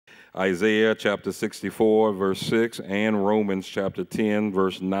Isaiah chapter 64, verse 6, and Romans chapter 10,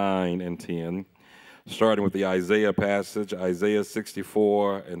 verse 9 and 10. Starting with the Isaiah passage, Isaiah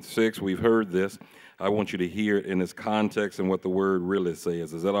 64 and 6. We've heard this. I want you to hear it in its context and what the word really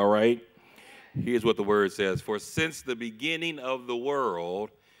says. Is that all right? Here's what the word says. For since the beginning of the world,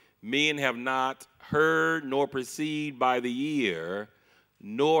 men have not heard nor perceived by the ear,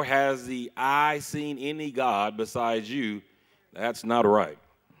 nor has the eye seen any God besides you. That's not right.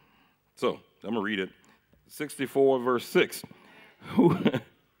 So I'm going to read it. 64 verse 6.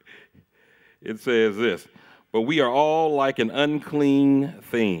 It says this, but we are all like an unclean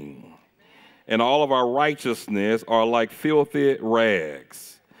thing, and all of our righteousness are like filthy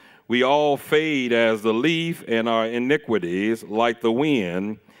rags. We all fade as the leaf, and our iniquities, like the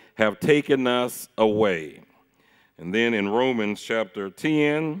wind, have taken us away. And then in Romans chapter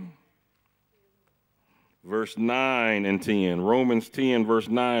 10, verse 9 and 10. Romans 10, verse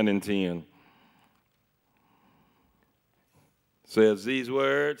 9 and 10 says these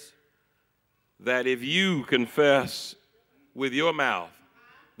words, that if you confess with your mouth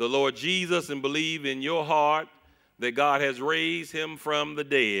the Lord Jesus and believe in your heart that God has raised him from the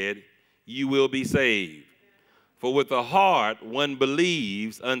dead, you will be saved. For with the heart one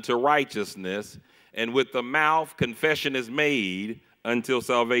believes unto righteousness, and with the mouth confession is made until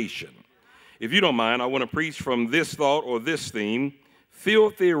salvation. If you don't mind, I want to preach from this thought or this theme,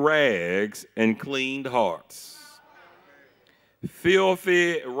 filthy rags and cleaned hearts.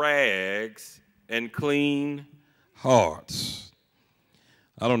 Filthy rags and clean hearts.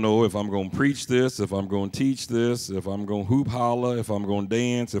 I don't know if I'm going to preach this, if I'm going to teach this, if I'm going to hoop holler, if I'm going to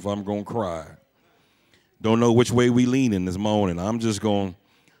dance, if I'm going to cry. Don't know which way we leaning this morning. I'm just going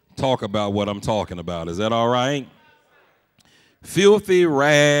to talk about what I'm talking about. Is that all right? Filthy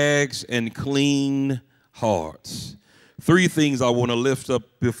rags and clean hearts. Three things I want to lift up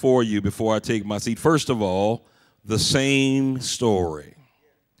before you before I take my seat. First of all, the same story.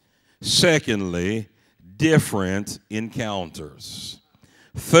 Secondly, different encounters.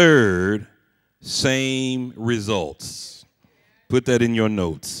 Third, same results. Put that in your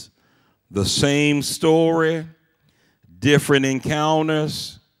notes. The same story, different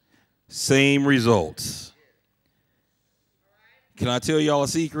encounters, same results. Can I tell y'all a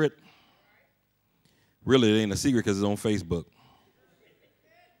secret? Really, it ain't a secret because it's on Facebook.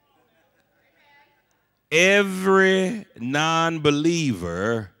 Every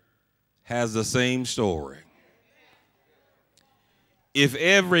non-believer has the same story. If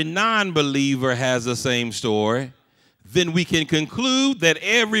every non-believer has the same story, then we can conclude that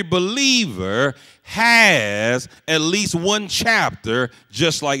every believer has at least one chapter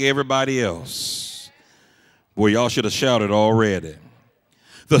just like everybody else. Boy, y'all should have shouted already.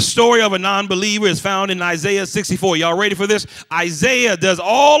 The story of a non-believer is found in Isaiah 64. Y'all ready for this? Isaiah does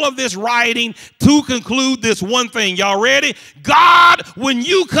all of this writing to conclude this one thing. Y'all ready? God, when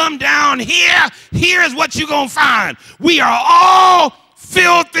you come down here, here's what you're going to find. We are all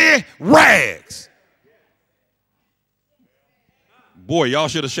filthy rags. Boy, y'all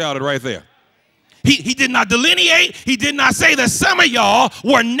should have shouted right there. He did not delineate. He did not say that some of y'all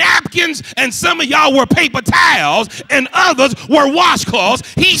were napkins and some of y'all were paper towels and others were washcloths.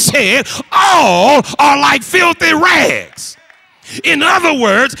 He said all are like filthy rags. In other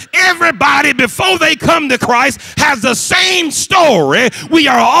words, everybody before they come to Christ has the same story. We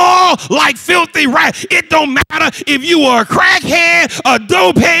are all like filthy rags. It don't matter if you were a crackhead, a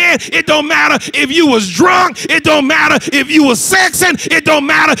dopehead. It don't matter if you was drunk. It don't matter if you was sexing. It don't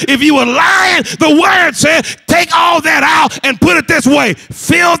matter if you were lying. The word said, take all that out and put it this way,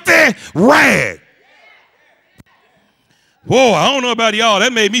 filthy rag. Whoa, I don't know about y'all.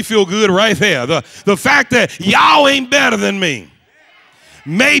 That made me feel good right there. The fact that y'all ain't better than me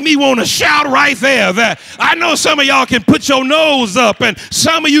made me want to shout right there. That I know some of y'all can put your nose up and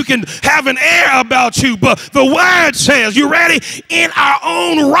some of you can have an air about you, but the word says, you ready? In our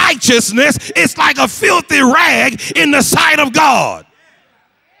own righteousness, it's like a filthy rag in the sight of God.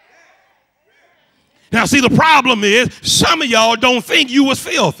 Now, see, the problem is some of y'all don't think you was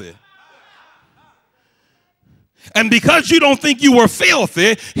filthy. And because you don't think you were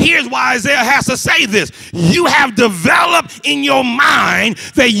filthy, here's why Isaiah has to say this. You have developed in your mind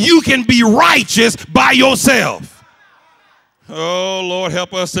that you can be righteous by yourself. Oh, Lord,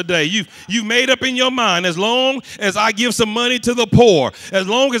 help us today. You've made up in your mind, as long as I give some money to the poor, as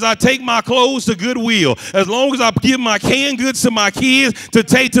long as I take my clothes to Goodwill, as long as I give my canned goods to my kids to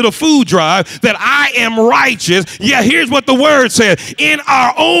take to the food drive, that I am righteous. Yeah, here's what the word says. In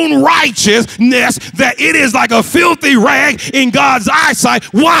our own righteousness, that it is like a filthy rag in God's eyesight.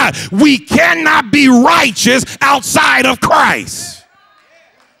 Why? We cannot be righteous outside of Christ.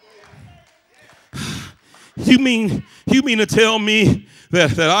 you mean to tell me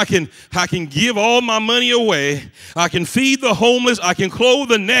that I can give all my money away, I can feed the homeless, I can clothe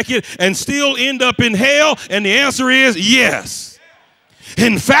the naked, and still end up in hell? And the answer is yes.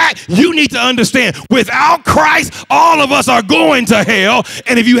 In fact, you need to understand, without Christ, all of us are going to hell.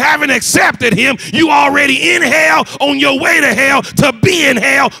 And if you haven't accepted him, you already in hell, on your way to hell, to be in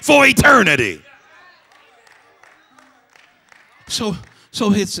hell for eternity. So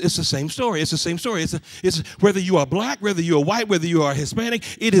it's the same story. It's the same story. It's whether you are black, whether you are white, whether you are Hispanic,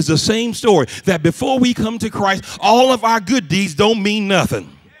 it is the same story. That before we come to Christ, all of our good deeds don't mean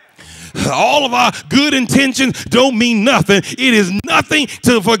nothing. All of our good intentions don't mean nothing. It is nothing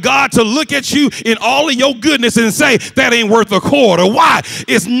for God to look at you in all of your goodness and say, that ain't worth a quarter. Why?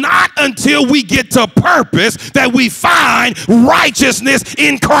 It's not until we get to purpose that we find righteousness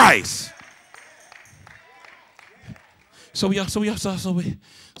in Christ. So look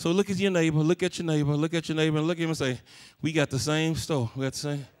at your neighbor, look at your neighbor, and look at him and say, we got the same story. We got the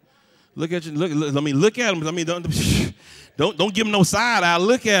same. Look at you. Look at him. Don't give him no side eye.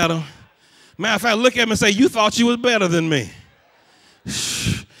 Look at him. Matter of fact, look at him and say, you thought you was better than me.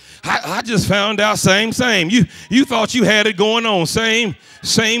 I just found out same. You thought you had it going on. Same.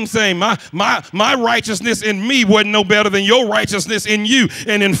 My righteousness in me wasn't no better than your righteousness in you.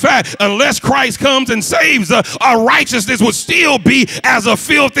 And in fact, unless Christ comes and saves us, our righteousness would still be as a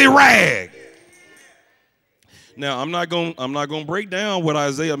filthy rag. Now, I'm not gonna break down what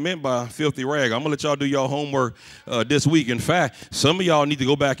Isaiah meant by filthy rag. I'm gonna let y'all do y'all homework this week. In fact, some of y'all need to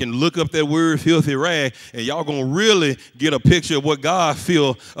go back and look up that word filthy rag, and y'all gonna really get a picture of what God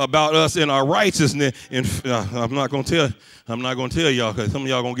feel about us in our righteousness. And I'm not gonna tell y'all, because some of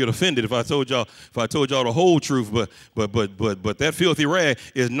y'all gonna get offended if I told y'all the whole truth. But that filthy rag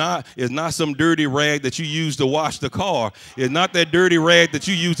is not some dirty rag that you use to wash the car. It's not that dirty rag that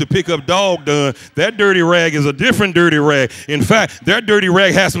you use to pick up dog dung. That dirty rag is a different dirty rag. In fact, that dirty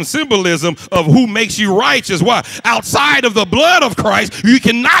rag has some symbolism of who makes you righteous. Why? Outside of the blood of Christ, you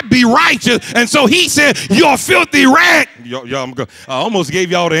cannot be righteous. And so he said, you're a filthy rag. I almost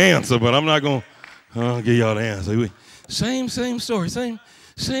gave y'all the answer, but I'm not going to give y'all the answer. Same story.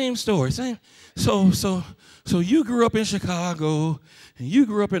 So you grew up in Chicago, and you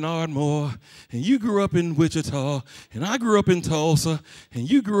grew up in Ardmore, and you grew up in Wichita, and I grew up in Tulsa, and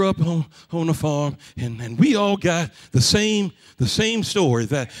you grew up on a farm, and we all got the same story,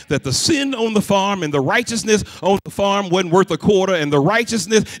 that the sin on the farm and the righteousness on the farm wasn't worth a quarter, and the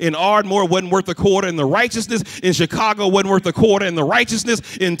righteousness in Ardmore wasn't worth a quarter, and the righteousness in Chicago wasn't worth a quarter, and the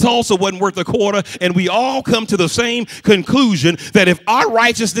righteousness in Tulsa wasn't worth a quarter, and we all come to the same conclusion that if our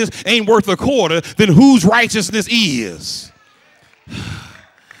righteousness ain't worth a quarter, then whose righteousness is?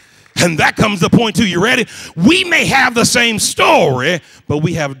 And that comes to point two. You ready? We may have the same story, but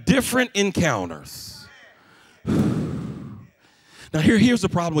we have different encounters. Now, here's the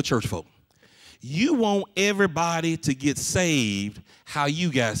problem with church folk. You want everybody to get saved how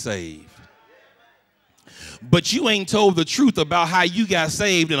you got saved. But you ain't told the truth about how you got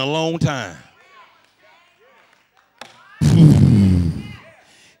saved in a long time.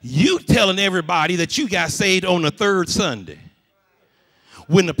 You telling everybody that you got saved on the third Sunday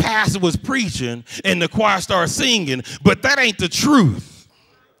when the pastor was preaching and the choir started singing, but that ain't the truth.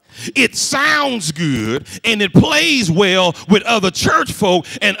 It sounds good and it plays well with other church folk,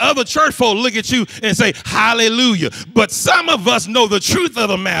 and other church folk look at you and say, hallelujah. But some of us know the truth of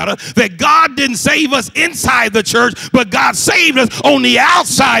the matter, that God didn't save us inside the church, but God saved us on the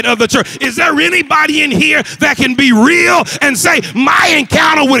outside of the church. Is there anybody in here that can be real and say, my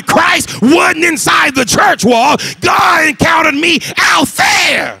encounter with Christ wasn't inside the church wall? God encountered me out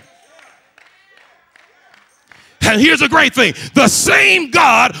there. And here's a great thing. The same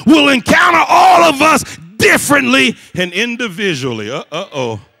God will encounter all of us differently and individually.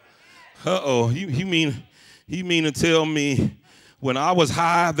 You mean to tell me when I was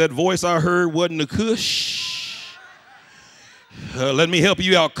high, that voice I heard wasn't a cush? Let me help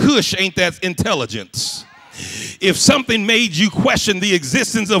you out. Cush ain't that intelligence. If something made you question the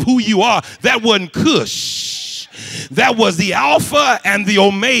existence of who you are, that wasn't cush. That was the Alpha and the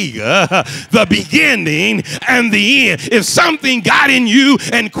Omega, the beginning and the end. If something got in you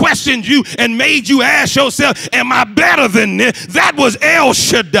and questioned you and made you ask yourself, am I better than this? That was El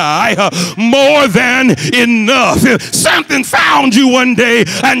Shaddai, more than enough. If something found you one day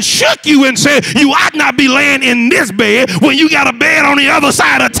and shook you and said, you ought not be laying in this bed when you got a bed on the other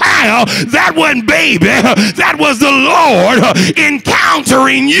side of town, that wasn't baby. That was the Lord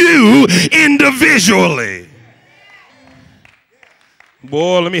encountering you individually.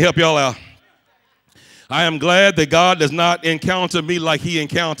 Boy, let me help y'all out. I am glad that God does not encounter me like he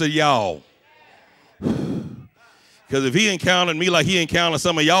encountered y'all. Because if he encountered me like he encountered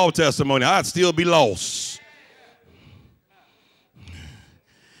some of y'all testimony, I'd still be lost.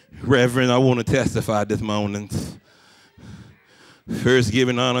 Reverend, I want to testify this morning. First,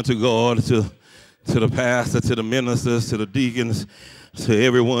 giving honor to God, to the pastor, to the ministers, to the deacons, to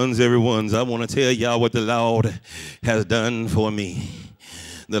everyone's. I want to tell y'all what the Lord has done for me.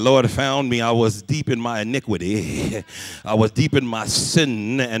 The Lord found me. I was deep in my iniquity. I was deep in my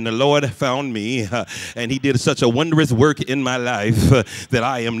sin, and the Lord found me, and he did such a wondrous work in my life that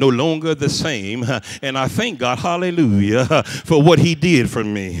I am no longer the same, and I thank God, hallelujah, for what he did for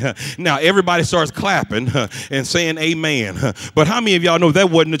me. Now, everybody starts clapping and saying amen, but how many of y'all know that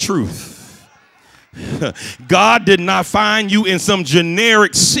wasn't the truth? God did not find you in some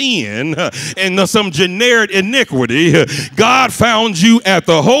generic sin and some generic iniquity. God found you at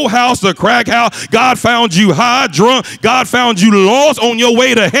the whole house, the crack house. God found you high, drunk. God found you lost on your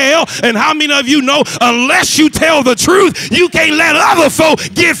way to hell. And how many of you know unless you tell the truth, you can't let other folk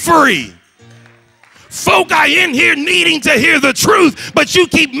get free? Folk are in here needing to hear the truth, but you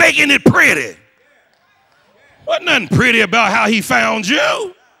keep making it pretty. Wasn't nothing pretty about how he found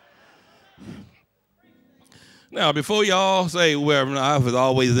you. Now, before y'all say, well, I was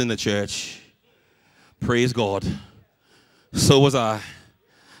always in the church, praise God. So was I.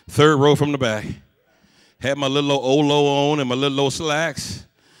 Third row from the back. Had my little old Olo on and my little old slacks.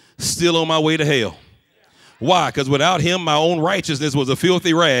 Still on my way to hell. Why? Because without him, my own righteousness was a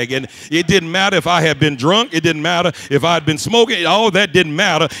filthy rag. And it didn't matter if I had been drunk. It didn't matter if I had been smoking. All that didn't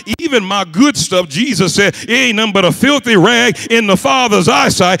matter. Even my good stuff, Jesus said, it ain't nothing but a filthy rag in the Father's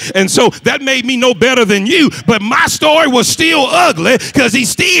eyesight. And so that made me no better than you. But my story was still ugly because he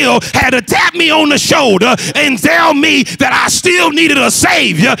still had to tap me on the shoulder and tell me that I still needed a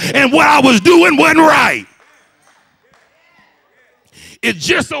Savior and what I was doing wasn't right. It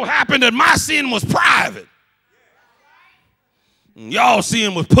just so happened that my sin was private. Y'all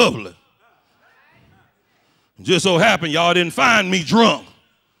sin was public. Just so happened y'all didn't find me drunk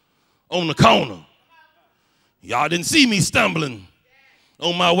on the corner. Y'all didn't see me stumbling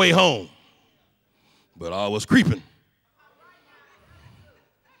on my way home. But I was creeping.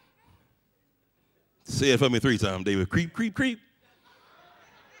 Say it for me 3 times, David. Creep, creep, creep.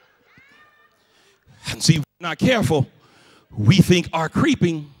 And see, if we're not careful, we think our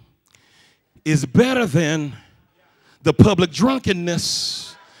creeping is better than the public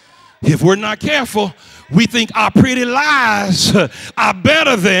drunkenness. If we're not careful, we think our pretty lies are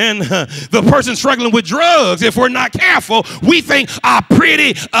better than the person struggling with drugs. If we're not careful, we think our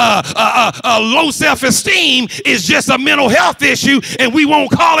pretty low self-esteem is just a mental health issue and we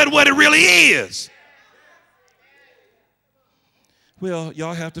won't call it what it really is. Well,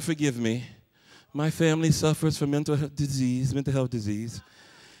 y'all have to forgive me. My family suffers from mental health disease.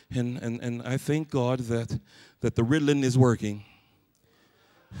 And I thank God that the Ritalin is working.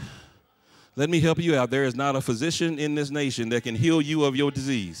 Let me help you out. There is not a physician in this nation that can heal you of your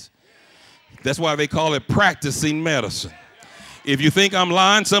disease. That's why they call it practicing medicine. If you think I'm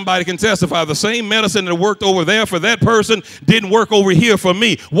lying, somebody can testify. The same medicine that worked over there for that person didn't work over here for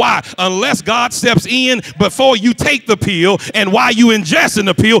me. Why? Unless God steps in before you take the pill and while you ingesting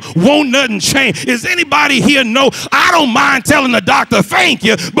the pill, won't nothing change. Is anybody here know? I don't mind telling the doctor thank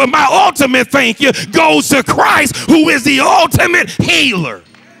you, but my ultimate thank you goes to Christ, who is the ultimate healer.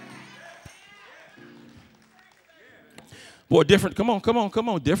 Boy, different. Come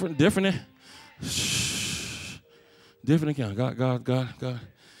on. Different. Different account. God.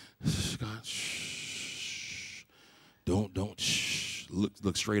 Shh. Don't. Shh.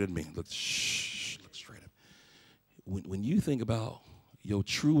 Look straight at me. Look straight at me. When you think about your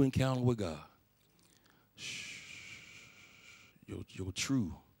true encounter with God, your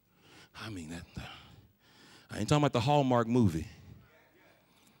true. I mean that. I ain't talking about the Hallmark movie.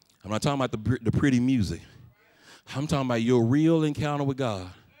 I'm not talking about the pretty music. I'm talking about your real encounter with God.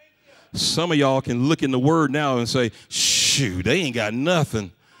 Some of y'all can look in the word now and say, shoot, they ain't got nothing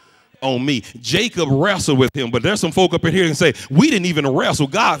on me. Jacob wrestled with him, but there's some folk up in here that say, we didn't even wrestle.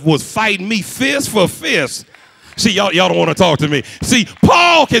 God was fighting me fist for fist. See, y'all don't want to talk to me. See,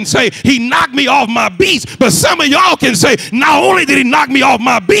 Paul can say he knocked me off my beast, but some of y'all can say not only did he knock me off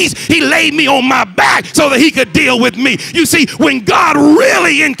my beast, he laid me on my back so that he could deal with me. You see, when God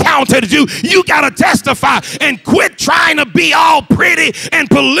really encountered you, you got to testify and quit trying to be all pretty and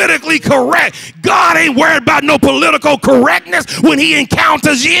politically correct. God ain't worried about no political correctness when he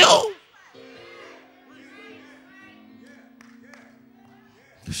encounters you.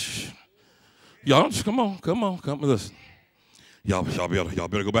 Y'all just come on, listen. Y'all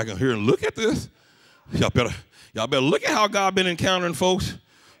better go back in here and look at this. Y'all better look at how God been encountering folks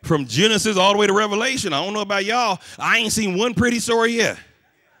From Genesis all the way to Revelation. I don't know about y'all. I ain't seen one pretty story yet.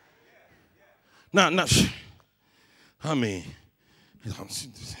 I mean,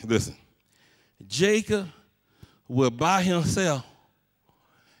 listen. Jacob was by himself,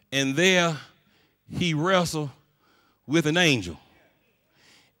 and there he wrestled with an angel.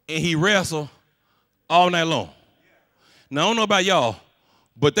 And he wrestled all night long. Now, I don't know about y'all,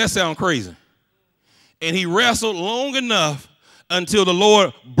 but that sounds crazy. And he wrestled long enough until the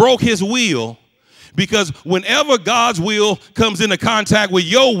Lord broke his will, because whenever God's will comes into contact with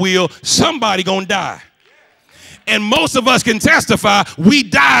your will, somebody gonna die. And most of us can testify we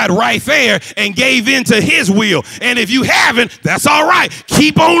died right there and gave in to his will. And if you haven't, that's all right.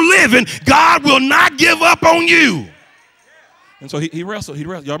 Keep on living. God will not give up on you. And so he wrestled.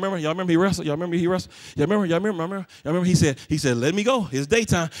 Y'all remember he wrestled? Y'all remember he wrestled? Y'all remember he said, let me go. It's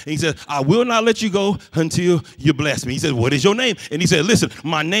daytime. And he said, I will not let you go until you bless me. He said, what is your name? And he said, listen,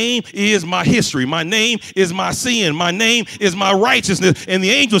 my name is my history. My name is my sin. My name is my righteousness. And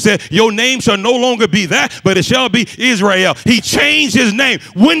the angel said, your name shall no longer be that, but it shall be Israel. He changed his name.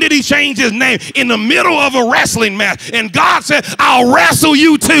 When did he change his name? In the middle of a wrestling match. And God said, I'll wrestle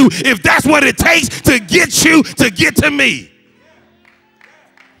you too if that's what it takes to get you to get to me.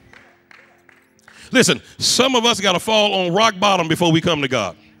 Listen, some of us got to fall on rock bottom before we come to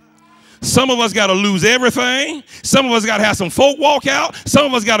God. Some of us got to lose everything. Some of us got to have some folk walk out. Some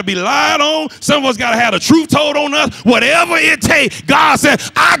of us got to be lied on. Some of us got to have the truth told on us. Whatever it takes, God said,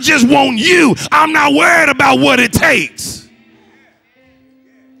 I just want you. I'm not worried about what it takes.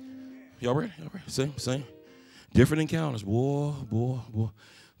 Y'all ready? Same. Different encounters. Boy,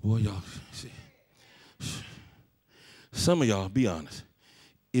 y'all. See. Some of y'all, be honest.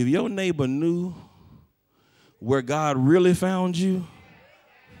 If your neighbor knew where God really found you,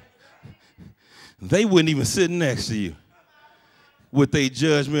 they wouldn't even sit next to you with their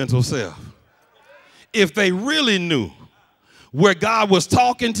judgmental self. If they really knew where God was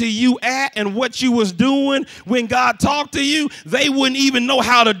talking to you at and what you was doing when God talked to you, they wouldn't even know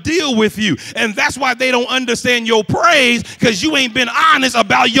how to deal with you. And that's why they don't understand your praise, because you ain't been honest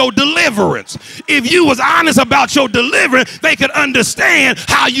about your deliverance. If you was honest about your deliverance, they could understand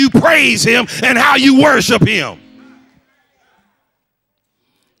how you praise him and how you worship him.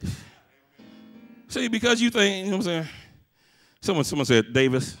 See, because you think, you know what I'm saying? Someone said,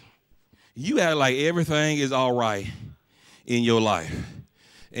 Davis, you act like everything is all right in your life,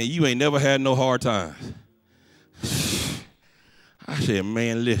 and you ain't never had no hard times. I said,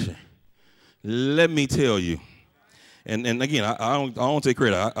 man, listen, let me tell you. And again, I don't take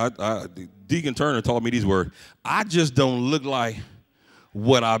credit. Deacon Turner taught me these words. I just don't look like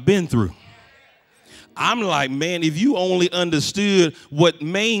what I've been through. I'm like, man, if you only understood what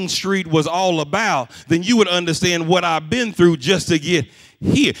Main Street was all about, then you would understand what I've been through just to get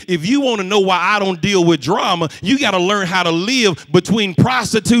here. If you want to know why I don't deal with drama, you got to learn how to live between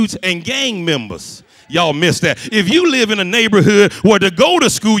prostitutes and gang members. Y'all missed that. If you live in a neighborhood where to go to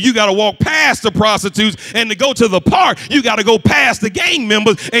school, you got to walk past the prostitutes, and to go to the park, you got to go past the gang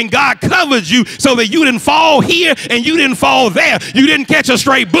members, and God covered you so that you didn't fall here and you didn't fall there. You didn't catch a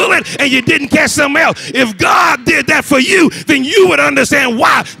straight bullet and you didn't catch something else. If God did that for you, then you would understand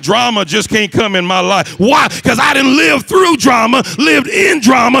why drama just can't come in my life. Why? Because I didn't live through drama, lived in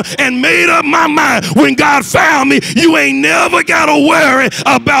drama, and made up my mind. When God found me, you ain't never got to worry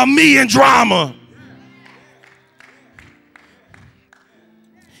about me and drama.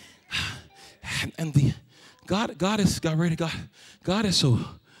 And the God is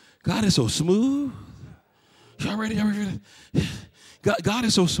so smooth. Y'all ready? God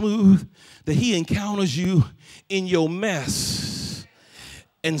is so smooth that he encounters you in your mess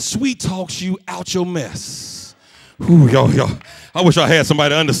and sweet talks you out your mess. Ooh, y'all. I wish I had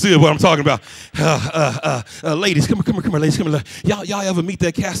somebody that understood what I'm talking about. Ladies, come here, ladies, come here. Y'all ever meet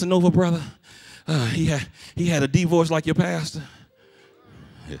that Casanova brother? He had a divorce like your pastor.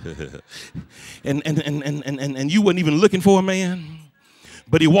 and you wasn't even looking for a man,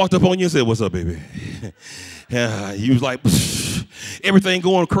 but he walked up on you and said, what's up, baby? You was like, everything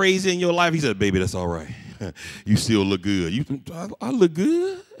going crazy in your life. He said, baby, that's all right. You still look good. I look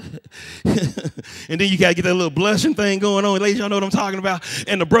good. And then you got to get that little blushing thing going on. Ladies, y'all know what I'm talking about.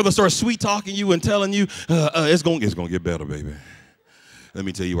 And the brother starts sweet talking you and telling you, it's going to get better, baby. Let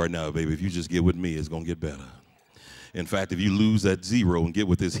me tell you right now, baby, if you just get with me, it's going to get better. In fact, if you lose that zero and get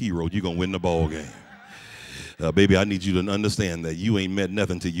with this hero, you're going to win the ball game. Baby, I need you to understand that you ain't met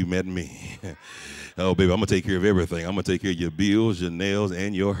nothing till you met me. Oh, baby, I'm going to take care of everything. I'm going to take care of your bills, your nails,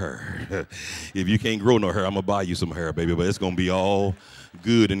 and your hair. If you can't grow no hair, I'm going to buy you some hair, baby, but it's going to be all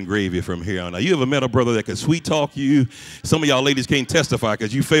good and gravy from here on. Now, you ever met a brother that can sweet talk you? Some of y'all ladies can't testify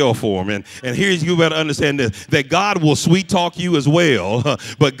because you fell for him. And here's, you better understand this, that God will sweet talk you as well,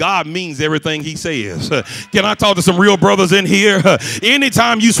 but God means everything he says. Can I talk to some real brothers in here?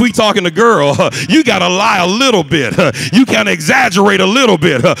 Anytime you sweet talking a girl, you got to lie a little bit. You can exaggerate a little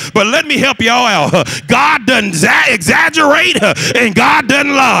bit. But let me help y'all out. God doesn't exaggerate and God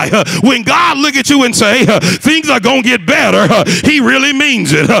doesn't lie. When God look at you and say, things are going to get better, he really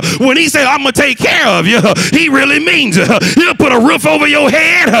means it. When he said, I'm going to take care of you, he really means it. He'll put a roof over your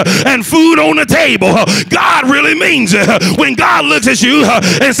head and food on the table. God really means it. When God looks at you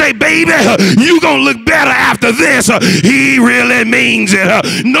and say, baby, you going to look better after this, he really means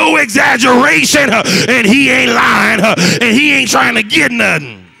it. No exaggeration, and he ain't lying, and he ain't trying to get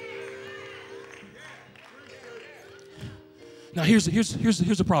nothing. Now here's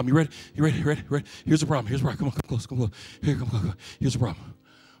the problem. You ready? You ready? Here's the problem. Here's the problem. Come close. Here, come close. Here's the problem.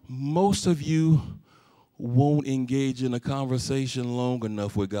 Most of you won't engage in a conversation long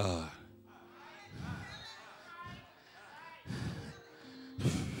enough with God.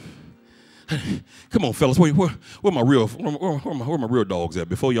 Come on, fellas. Where my real dogs at?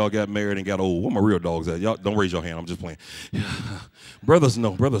 Before y'all got married and got old, where my real dogs at? Y'all don't raise your hand. I'm just playing. Brothers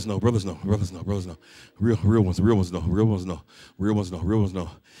know. Real ones know.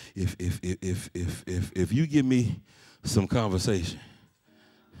 If you give me some conversation,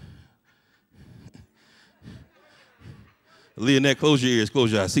 Leonette, close your ears,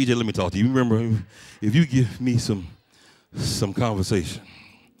 close your eyes. CJ, let me talk to you. Remember, if you give me some conversation,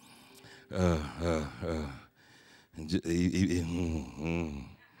 just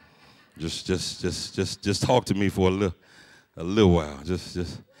talk to me for a little while. Just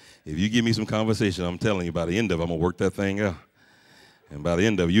if you give me some conversation, I'm telling you, by the end of it, I'm gonna work that thing out. And by the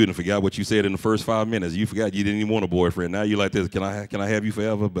end of it, you didn't forget what you said in the first 5 minutes. You forgot you didn't even want a boyfriend. Now you like this. Can I have you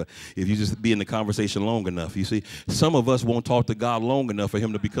forever? But if you just be in the conversation long enough, you see, some of us won't talk to God long enough for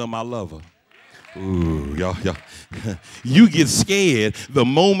him to become our lover. Ooh, y'all. You get scared the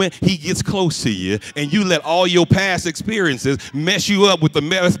moment he gets close to you, and you let all your past experiences mess you up with the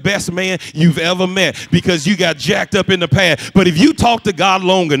best man you've ever met because you got jacked up in the past. But if you talk to God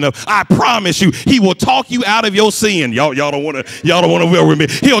long enough, I promise you, he will talk you out of your sin. Y'all don't want to will with me.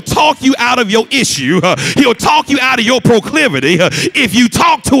 He'll talk you out of your issue. He'll talk you out of your proclivity if you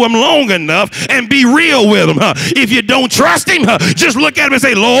talk to him long enough and be real with him. If you don't trust him, just look at him and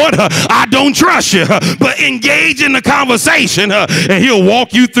say, Lord, I don't trust you, but engage in the conversation, and he'll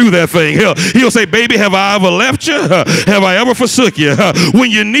walk you through that thing. He'll say, baby, have I ever left you? Have I ever forsook you? When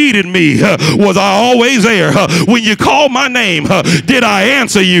you needed me, was I always there? When you called my name, did I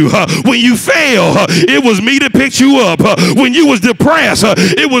answer you? When you failed, it was me that picked you up. When you was depressed,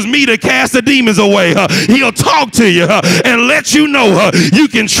 it was me that cast the demons away. He'll talk to you and let you know you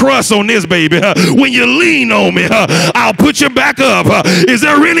can trust on this, baby. When you lean on me, I'll put you back up. Is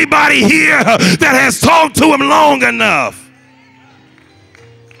there anybody here that has talked to him long enough?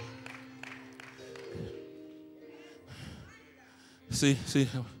 See,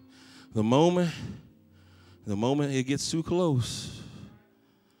 the moment it gets too close,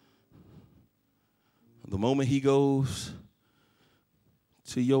 the moment he goes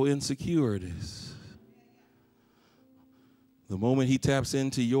to your insecurities, the moment he taps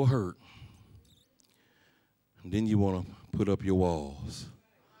into your hurt, and then you want to put up your walls.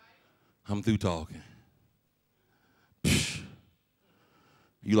 I'm through talking. Psh.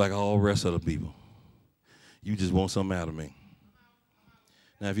 You like all the rest of the people. You just want something out of me.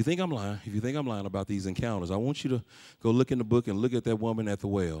 Now, if you think I'm lying about these encounters, I want you to go look in the book and look at that woman at the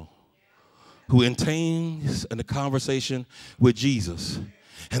well who entertains in a conversation with Jesus.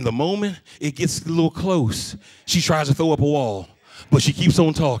 And the moment it gets a little close, she tries to throw up a wall, but she keeps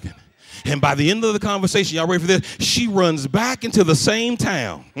on talking. And by the end of the conversation, y'all ready for this? She runs back into the same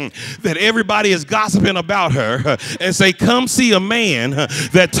town that everybody is gossiping about her and say, come see a man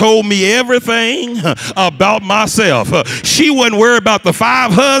that told me everything about myself. She wasn't worried about the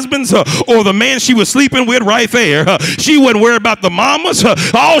 5 husbands or the man she was sleeping with right there. She wasn't worried about the mamas.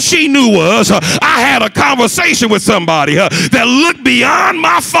 All she knew was I had a conversation with somebody that looked beyond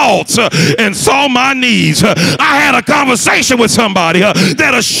my faults and saw my needs. I had a conversation with somebody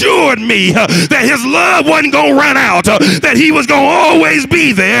that assured me that his love wasn't going to run out, that he was going to always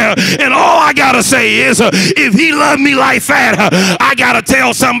be there. And all I got to say is, if he loved me like that, I got to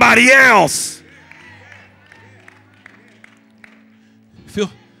tell somebody else.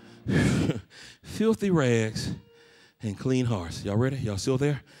 filthy rags and clean hearts. Y'all ready? Y'all still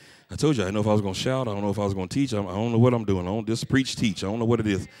there? I told you I didn't know if I was going to shout. I don't know if I was going to teach. I don't know what I'm doing. I don't just preach, teach. I don't know what it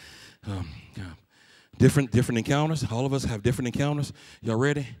is. Different encounters. All of us have different encounters. Y'all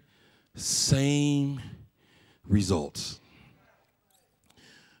ready? Same results.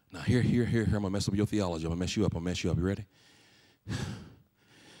 Now, here, I'm going to mess up your theology. I'm going to mess you up. You ready?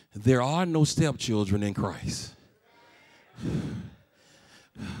 There are no stepchildren in Christ.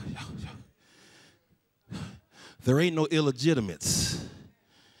 There ain't no illegitimates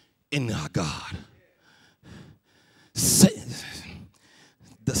in our God.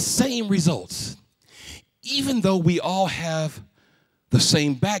 The same results. Even though we all have the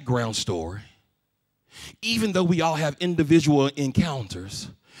same background story, even though we all have individual encounters,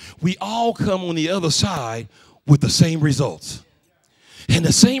 we all come on the other side with the same results. And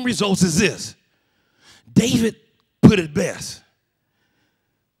the same results is this. David put it best.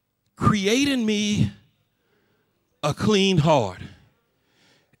 Create in me a clean heart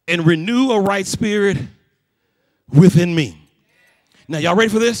and renew a right spirit within me. Now, y'all ready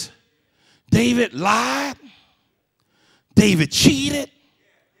for this? David lied. David cheated.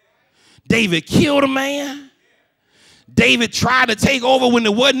 David killed a man. David tried to take over when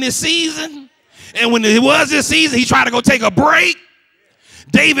it wasn't his season. And when it was his season, he tried to go take a break.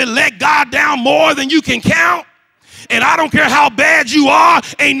 David let God down more than you can count. And I don't care how bad you are,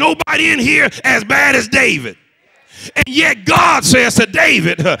 ain't nobody in here as bad as David. And yet God says to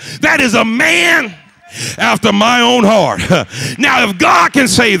David, that is a man after my own heart. Now, if God can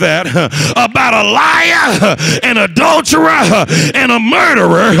say that about a liar, an adulterer, and a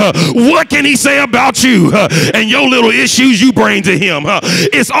murderer, what can he say about you and your little issues you bring to him?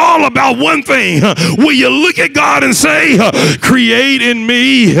 It's all about one thing. Will you look at God and say, create in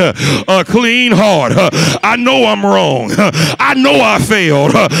me a clean heart? I know I'm wrong. I know I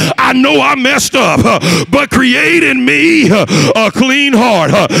failed. I know I messed up. But create in me a clean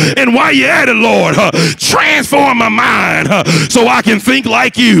heart. And while you're at it, Lord, transform my mind so I can think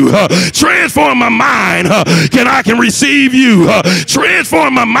like you. Transform my mind I can receive you.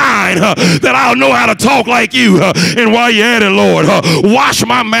 Transform my mind that I'll know how to talk like you. And while you're at it, Lord, wash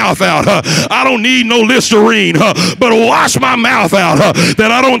my mouth out. I don't need no Listerine, but wash my mouth out that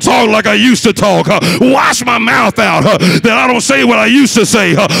I don't talk like I used to talk. Wash my mouth out that I don't say what I used to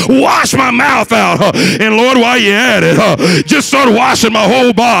say. Wash my mouth out. And Lord, while you're at it, just start washing my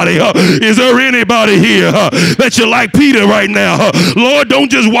whole body. Is there anybody here that you like Peter right now? Lord,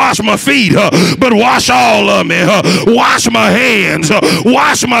 don't just wash my feet, but wash all of me. Wash my hands,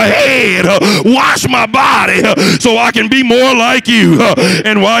 wash my head, wash my body so I can be more like you.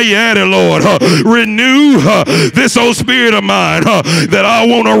 And while you're at it, Lord, renew this old spirit of mine that I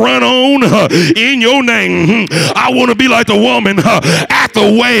want to run on in your name. I want to be like the woman at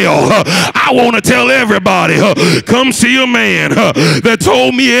the well. I want to tell everybody, come see a man that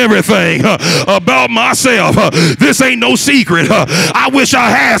told me everything about myself. This ain't no secret. I wish I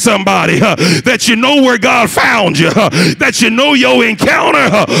had somebody that you know where God found you, that you know your encounter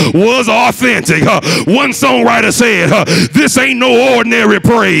was authentic. One songwriter said, this ain't no ordinary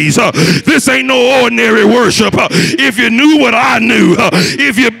praise. This ain't no ordinary worship. If you knew what I knew,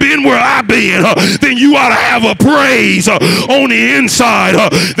 if you've been where I've been, then you ought to have a praise on the inside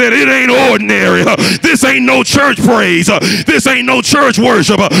that it ain't ordinary. This ain't no church praise. This ain't no church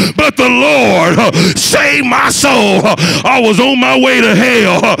worship. But the Lord saved my soul. I was on my way to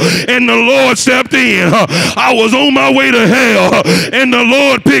hell, and the Lord stepped in. I was on my way to hell, and the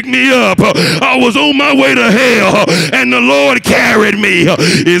Lord picked me up. I was on my way to hell, and the Lord carried me.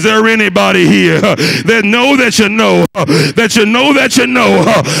 Is there anybody here that know that you know that you know that you know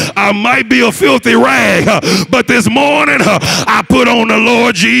I might be a filthy rag, but this morning I put on the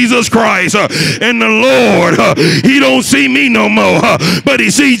Lord Jesus Christ, and the Lord, he don't see me no more, but he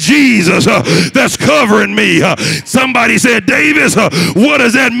sees Jesus that's covering me. Somebody said, Davis, what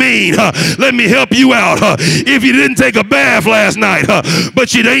does that mean? Let me help you out. If you didn't take a bath last night,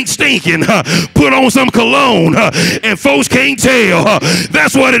 but you ain't stinking, put on some cologne, and folks can't tell.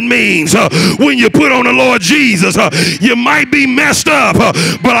 That's what it means. When you put on the Lord Jesus, you might be messed up,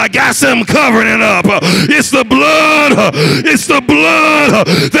 but I got something covering it up. It's the blood. It's the blood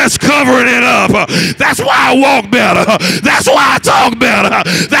that's covering it up. That's why I walk better. That's why I talk better.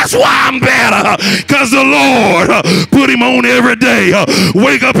 That's why I'm better, because the Lord put him on every day.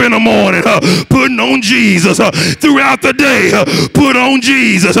 Wake up in the morning putting on Jesus. Throughout the day, put on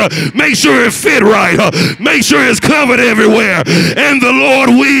Jesus. Make sure it fit right. Make sure it's covered everywhere, and the Lord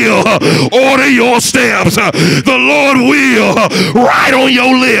will order your steps. The Lord will write on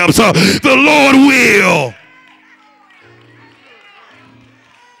your lips. The Lord will.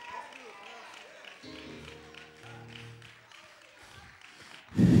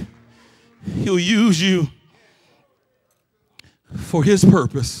 He'll use you for his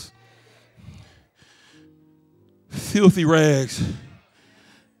purpose. Filthy rags,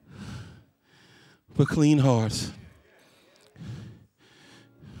 but clean hearts.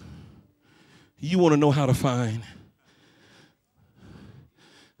 You want to know how to find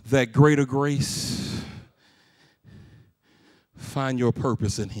that greater grace? Find your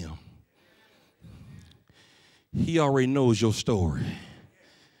purpose in him. He already knows your story.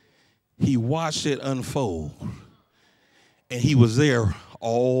 He watched it unfold, and he was there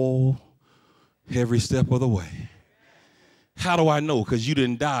every step of the way. How do I know? Because you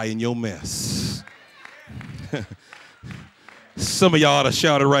didn't die in your mess. Some of y'all ought to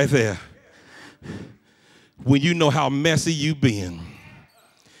shout it right there. When you know how messy you've been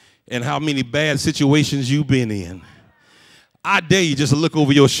and how many bad situations you've been in, I dare you just to look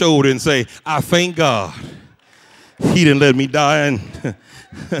over your shoulder and say, I thank God he didn't let me die. And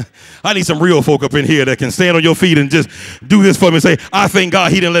I need some real folk up in here that can stand on your feet and just do this for me and say, I thank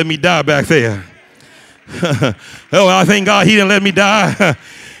God he didn't let me die back there. Oh, I thank God he didn't let me die.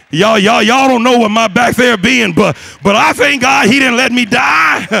 Y'all don't know what my back there being, but I thank God he didn't let me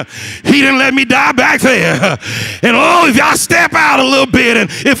die. He didn't let me die back there. And oh, if y'all step out a little bit, and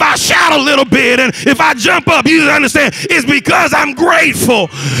if I shout a little bit, and if I jump up, you understand, it's because I'm grateful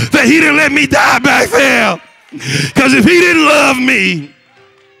that he didn't let me die back there. Because if he didn't love me,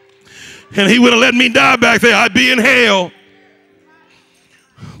 and he would have let me die back there, I'd be in hell.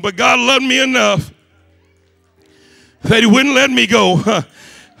 But God loved me enough that he wouldn't let me go.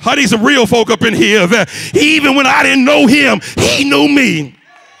 I need some real folk up in here that even when I didn't know him, he knew me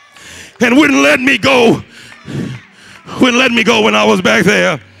and wouldn't let me go. Wouldn't let me go when I was back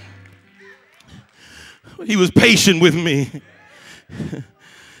there. He was patient with me.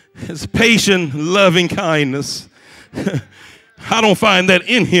 His patient, loving kindness. I don't find that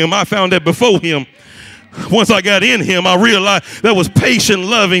in him. I found that before him. Once I got in him, I realized that was patient,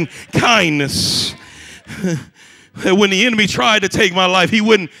 loving kindness. That when the enemy tried to take my life, he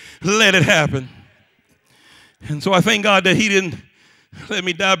wouldn't let it happen. And so I thank God that he didn't let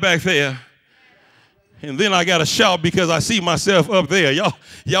me die back there. And then I got to shout because I see myself up there. Y'all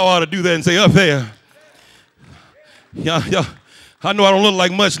ought to do that and say, up there. Y'all, I know I don't look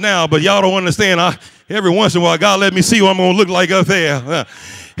like much now, but y'all don't understand. Every once in a while, God let me see what I'm going to look like up there.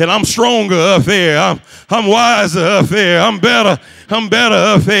 And I'm stronger up there. I'm wiser up there. I'm better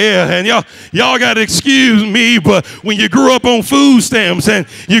up there. And y'all got to excuse me, but when you grew up on food stamps and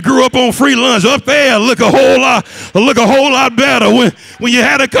you grew up on free lunch, up there look a whole lot better. When you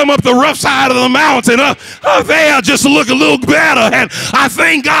had to come up the rough side of the mountain, up there just look a little better. And I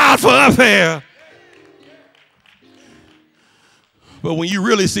thank God for up there. But when you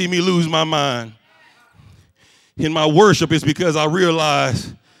really see me lose my mind in my worship, it's because I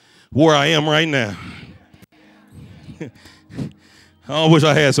realize where I am right now. I wish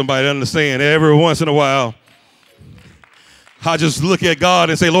I had somebody to understand. Every once in a while, I just look at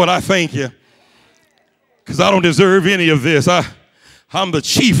God and say, Lord, I thank you. Because I don't deserve any of this. I'm the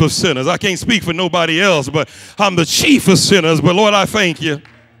chief of sinners. I can't speak for nobody else, but I'm the chief of sinners. But Lord, I thank you.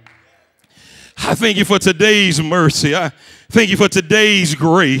 I thank you for today's mercy. I thank you for today's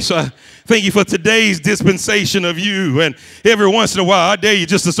grace. I thank you for today's dispensation of you. And every once in a while, I dare you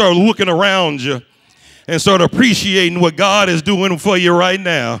just to start looking around you and start appreciating what God is doing for you right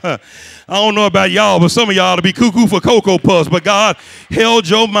now. I don't know about y'all, but some of y'all ought to be cuckoo for Cocoa Puffs, but God held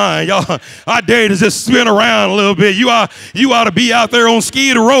your mind. Y'all, I dare you to just spin around a little bit. You ought to be out there on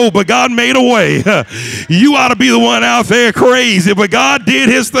Skid Row, but God made a way. You ought to be the one out there crazy, but God did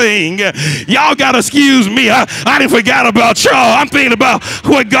his thing. Y'all got to excuse me. I didn't forget about y'all. I'm thinking about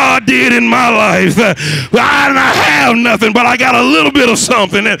what God did in my life. I don't have nothing, but I got a little bit of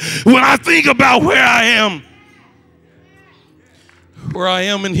something. And when I think about where I am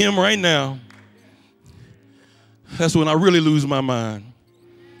in him right now, that's when I really lose my mind.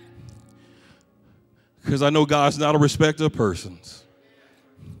 Because I know God's not a respecter of persons.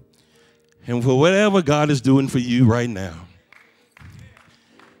 And for whatever God is doing for you right now,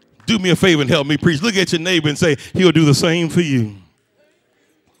 do me a favor and help me preach. Look at your neighbor and say, he'll do the same for you.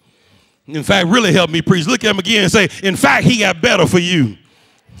 In fact, really help me preach. Look at him again and say, in fact, he got better for you.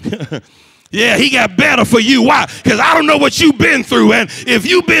 Yeah, he got better for you. Why? Because I don't know what you've been through. And if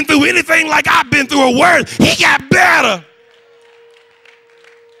you've been through anything like I've been through or worse, he got better.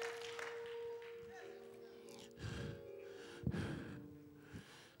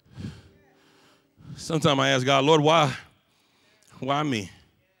 Sometimes I ask God, Lord, why me?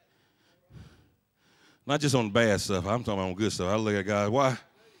 Not just on bad stuff. I'm talking about on good stuff. I look at God,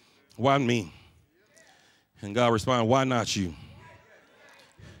 why me? And God responds, why not you?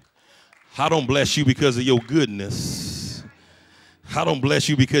 I don't bless you because of your goodness. I don't bless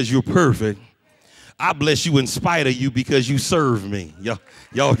you because you're perfect. I bless you in spite of you because you serve me. Y'all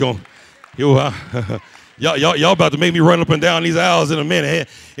about to make me run up and down these aisles in a minute.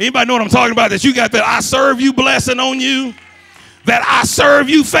 Anybody know what I'm talking about? That you got that I serve you blessing on you? That I serve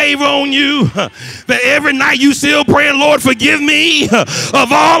you favor on you? That every night you still praying, Lord, forgive me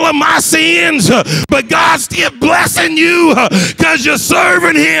of all of my sins, but God's still blessing you because you're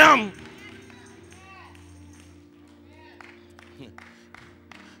serving him.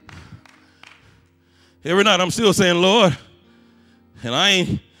 Every night I'm still saying, Lord, and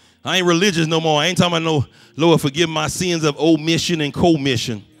I ain't religious no more. I ain't talking about no, Lord, forgive my sins of omission and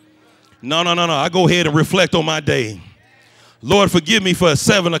commission. No. I go ahead and reflect on my day. Lord, forgive me for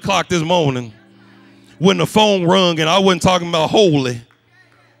 7 o'clock this morning when the phone rung and I wasn't talking about holy.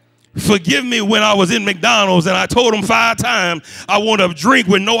 Forgive me when I was in McDonald's and I told them 5 times I want a drink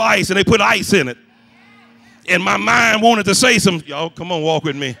with no ice and they put ice in it. And my mind wanted to say some, y'all come on, walk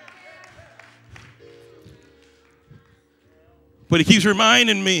with me. But he keeps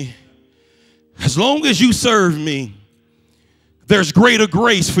reminding me, as long as you serve me, there's greater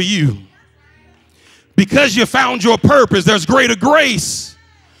grace for you. Because you found your purpose, there's greater grace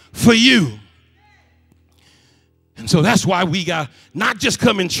for you. And so that's why we got not just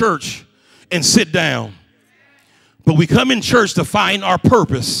come in church and sit down, but we come in church to find our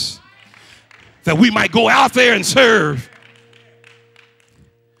purpose, that we might go out there and serve,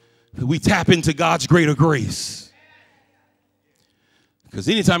 that we tap into God's greater grace. Because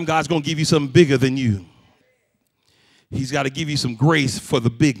anytime God's going to give you something bigger than you, he's got to give you some grace for the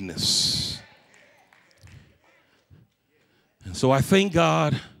bigness. And so I thank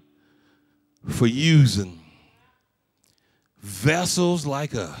God for using vessels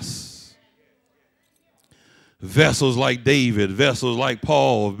like us. Vessels like David, vessels like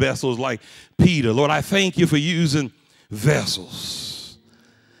Paul, vessels like Peter. Lord, I thank you for using vessels.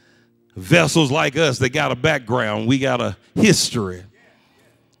 Vessels like us that got a background. We got a history.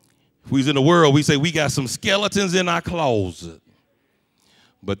 If we was in the world, we say we got some skeletons in our closet,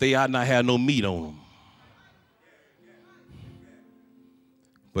 but they ought not have no meat on them.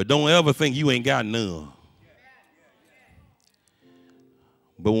 But don't ever think you ain't got none.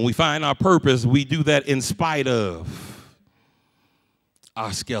 But when we find our purpose, we do that in spite of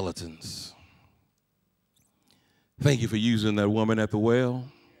our skeletons. Thank you for using that woman at the well.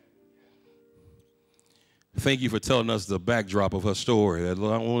 Thank you for telling us the backdrop of her story. That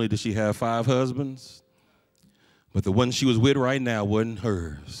not only did she have 5 husbands, but the one she was with right now wasn't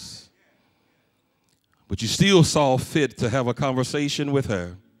hers. But you still saw fit to have a conversation with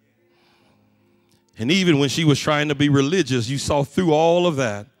her. And even when she was trying to be religious, you saw through all of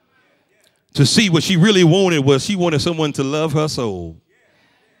that to see what she really wanted was she wanted someone to love her soul.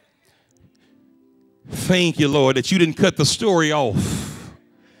 Thank you, Lord, that you didn't cut the story off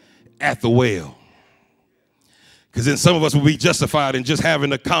at the well. Because then some of us will be justified in just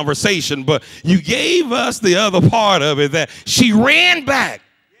having a conversation, but you gave us the other part of it, that she ran back.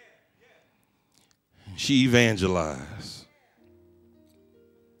 She evangelized.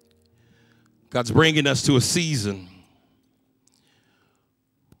 God's bringing us to a season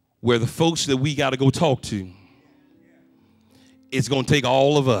where the folks that we got to go talk to, it's going to take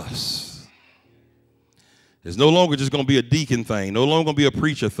all of us. It's no longer just going to be a deacon thing. No longer going to be a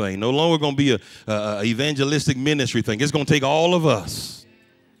preacher thing. No longer going to be a evangelistic ministry thing. It's going to take all of us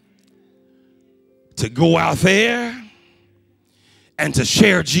to go out there and to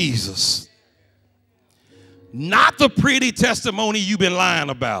share Jesus. Not the pretty testimony you've been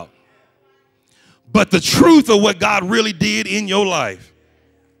lying about, but the truth of what God really did in your life.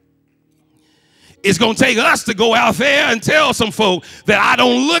 It's going to take us to go out there and tell some folk that I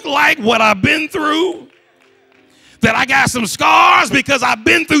don't look like what I've been through, that I got some scars because I've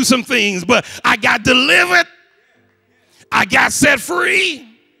been through some things, but I got delivered. I got set free.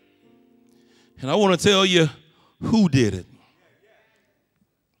 And I want to tell you who did it.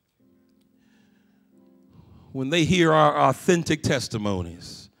 When they hear our authentic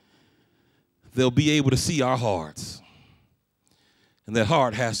testimonies, they'll be able to see our hearts. And that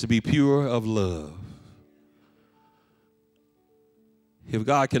heart has to be pure of love. If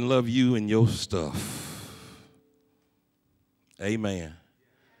God can love you and your stuff, amen,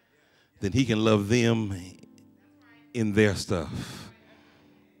 then he can love them in their stuff.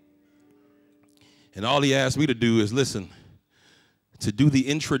 And all he asked me to do is listen, to do the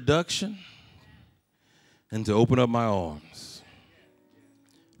introduction and to open up my arms.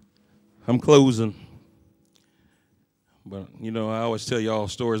 I'm closing. But, you know, I always tell y'all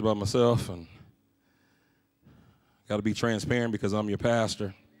stories about myself, and got to be transparent because I'm your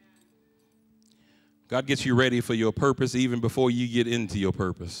pastor. God gets you ready for your purpose even before you get into your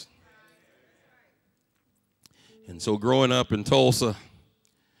purpose. And so growing up in Tulsa,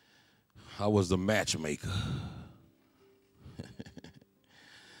 I was the matchmaker. I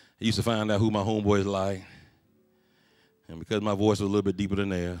used to find out who my homeboys like. And because my voice was a little bit deeper than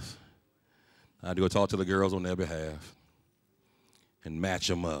theirs, I had to go talk to the girls on their behalf and match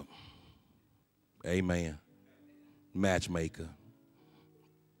them up. Amen. Matchmaker.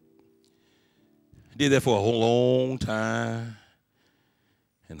 Did that for a whole long time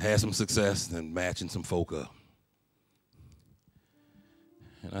and had some success in matching some folk up.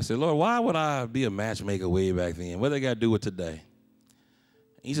 And I said, Lord, why would I be a matchmaker way back then? What they got to do with today?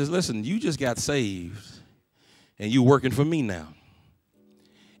 He says, listen, you just got saved and you're working for me now.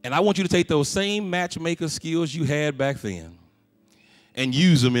 And I want you to take those same matchmaker skills you had back then and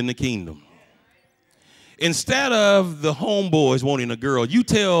use them in the kingdom. Instead of the homeboys wanting a girl, you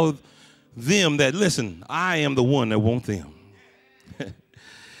tell them that, listen, I am the one that wants them.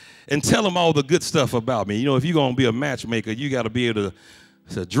 And tell them all the good stuff about me. You know, if you're going to be a matchmaker, you got to be able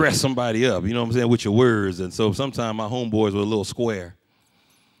to dress somebody up, you know what I'm saying, with your words. And so sometimes my homeboys were a little square.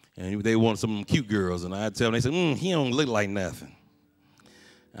 And they want some cute girls. And I'd tell them, they said, he don't look like nothing.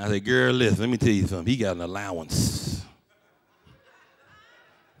 I said, girl, listen, let me tell you something. He got an allowance.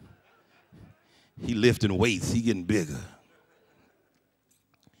 He lifting weights. He getting bigger.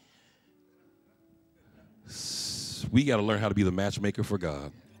 We got to learn how to be the matchmaker for God.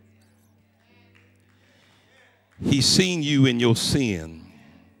 He's seen you in your sin,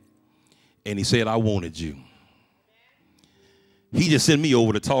 and he said, I wanted you. He just sent me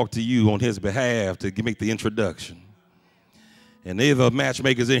over to talk to you on his behalf to make the introduction. And they, the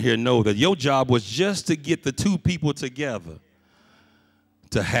matchmakers in here, know that your job was just to get the two people together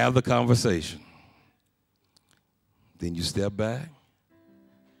to have the conversation. Then you step back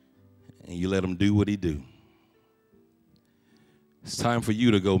and you let him do what he do. It's time for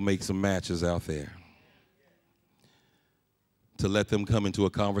you to go make some matches out there, to let them come into a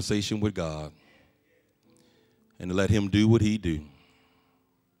conversation with God and to let him do what he do.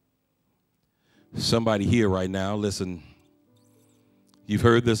 Somebody here right now, listen, you've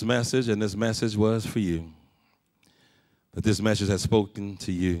heard this message, and this message was for you. That this message has spoken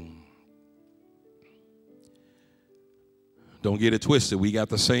to you. Don't get it twisted. We got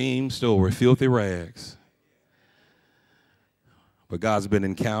the same story, filthy rags. But God's been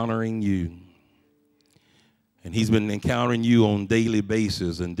encountering you. And he's been encountering you on a daily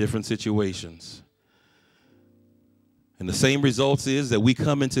basis in different situations. And the same results is that we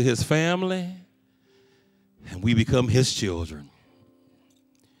come into his family and we become his children.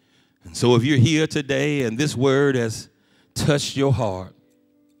 And so if you're here today and this word has touched your heart,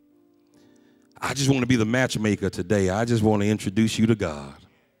 I just want to be the matchmaker today. I just want to introduce you to God.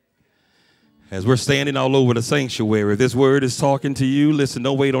 As we're standing all over the sanctuary, if this word is talking to you, listen,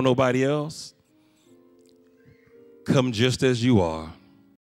 don't wait on nobody else. Come just as you are.